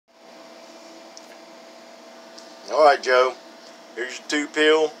Alright, Joe, here's your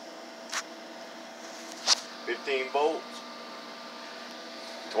 2-pill, 15 volts,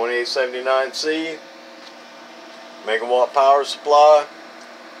 2879C, megawatt power supply.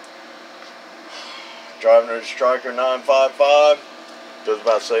 Driving a Striker 955, does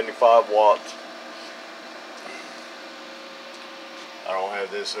about 75 watts. I don't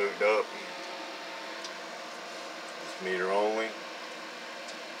have this hooked up. It's meter only.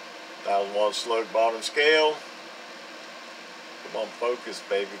 1000 watt slug bottom scale. Come on, focus,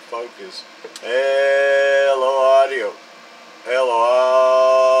 baby, focus. Hello, audio.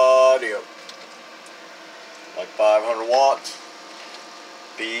 Hello, audio. Like 500 watts.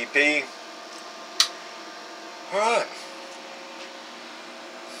 PEP. Alright.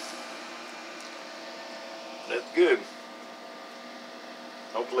 That's good.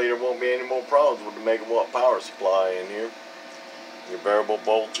 Hopefully there won't be any more problems with the megawatt power supply in here. Your variable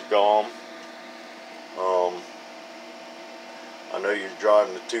volts are gone. I know you're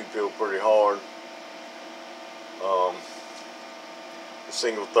driving the 2-pill pretty hard. The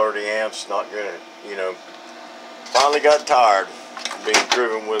single 30 amps not gonna, finally got tired of being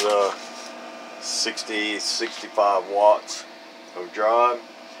driven with 65 watts of drive.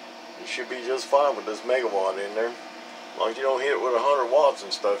 You should be just fine with this megawatt in there. As long as you don't hit it with 100 watts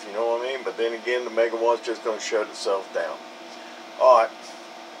and stuff, you know what I mean? But then again, the megawatt's just going to shut itself down. Alright.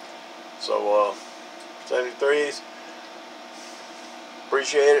 So, 73s.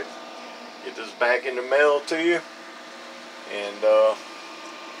 Appreciate it. Get this back in the mail to you. And,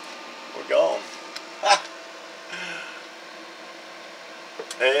 we're gone.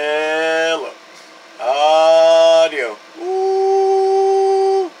 Hello. Audio.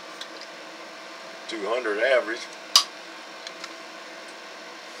 Ooh. 200 average.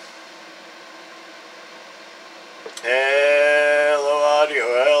 Hello, audio.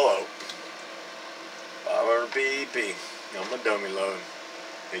 Hello. 500 PEP. I'm a dummy load.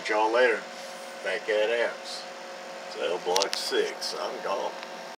 Meet y'all later. Back at amps. Cell block 6. I'm gone.